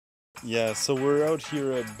Yeah, so we're out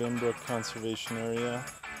here at Binbrook Conservation Area,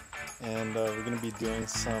 and we're going to be doing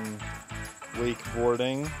some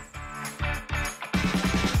wakeboarding.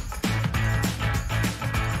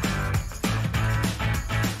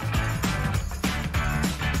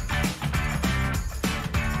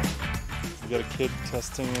 We got a kid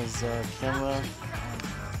testing his camera.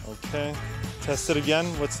 Okay, test it again.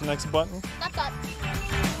 What's the next button? That.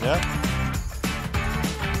 Yeah.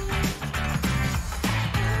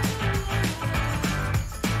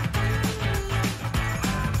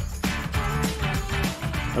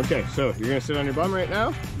 Okay, so you're gonna sit on your bum right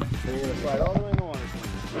now, and you're gonna slide all the way in the water.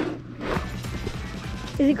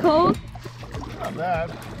 Is it cold? Not bad.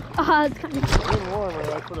 It's kind of It's a little warmer.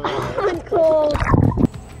 I put it on. It's cold.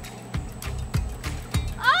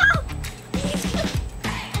 Oh!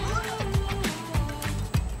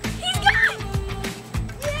 He's gone!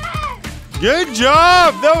 Yeah! Good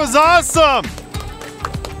job! That was awesome!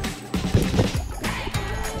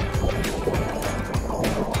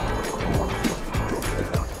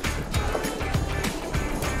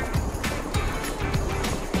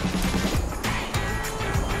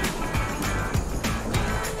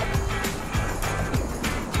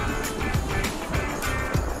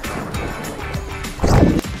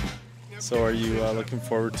 So are you looking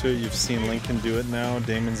forward to it? You've seen Lincoln do it now.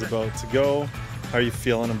 Damon's about to go. How are you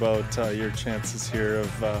feeling about your chances here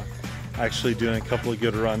of actually doing a couple of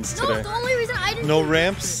good runs today? No, the only reason I didn't No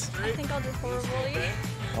ramps? I think I'll do horribly.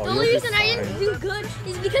 Oh, The only reason I didn't do good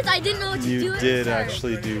is because I didn't know what to do. You did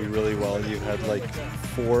actually do really well. You had like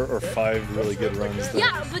 4 or 5 really good runs there.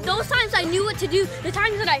 Yeah, but those times I knew what to do. The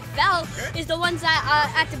times that I fell is the ones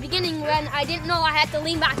that at the beginning when I didn't know I had to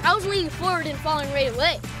lean back. I was leaning forward and falling right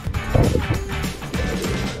away.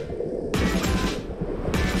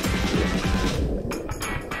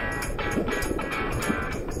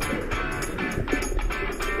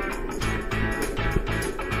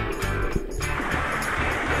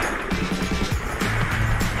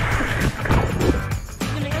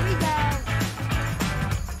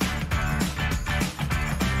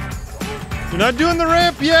 You're not doing the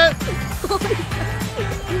ramp yet? I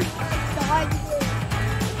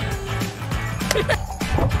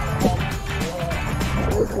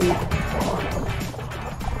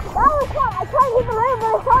tried to hit the ramp,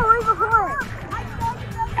 but I tried right before it.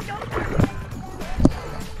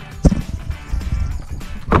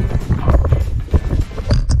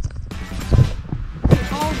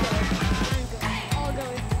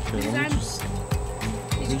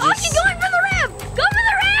 Oh, she's going for the ramp! Go for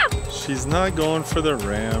the ramp! She's not going for the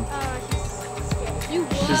ramp.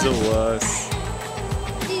 She's a wuss.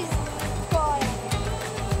 She's fine.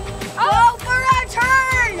 Oh, go for a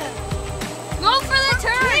turn! Go for the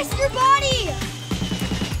turn! Twist your body!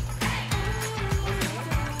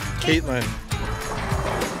 Caitlin.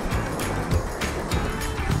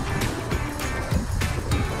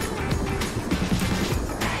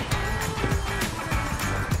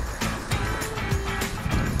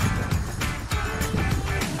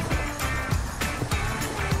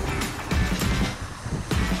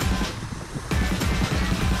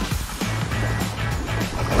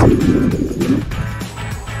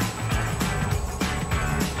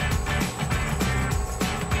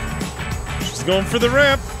 She's going for the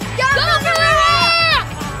ramp. Go for the ramp!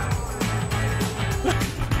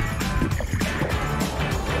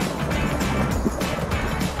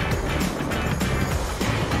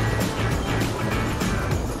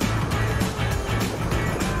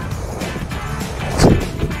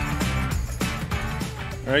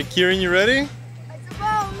 All right, Kieran, you ready? I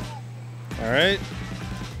suppose. All right.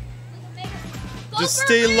 Go Just for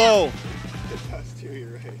stay a ramp. low. It does too,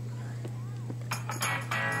 you're right.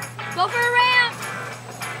 Go for a ramp.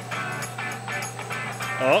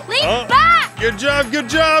 Oh, Lean oh. back. Good job, good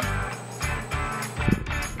job.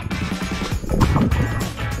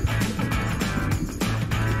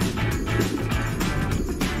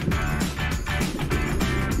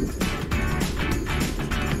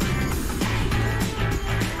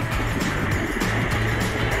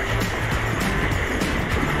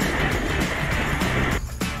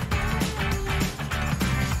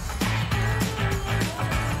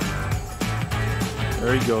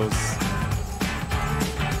 There he goes.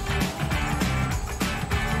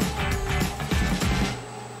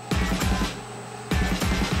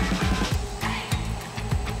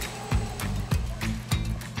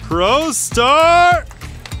 Pro Star!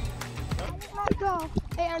 Let go.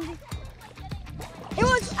 And it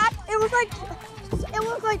was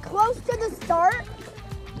like close to the start.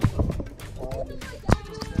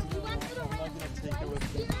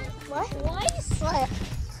 What? Twice? What?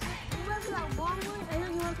 You went to that long one, and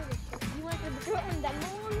then you went to the short one, that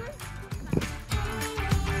long one.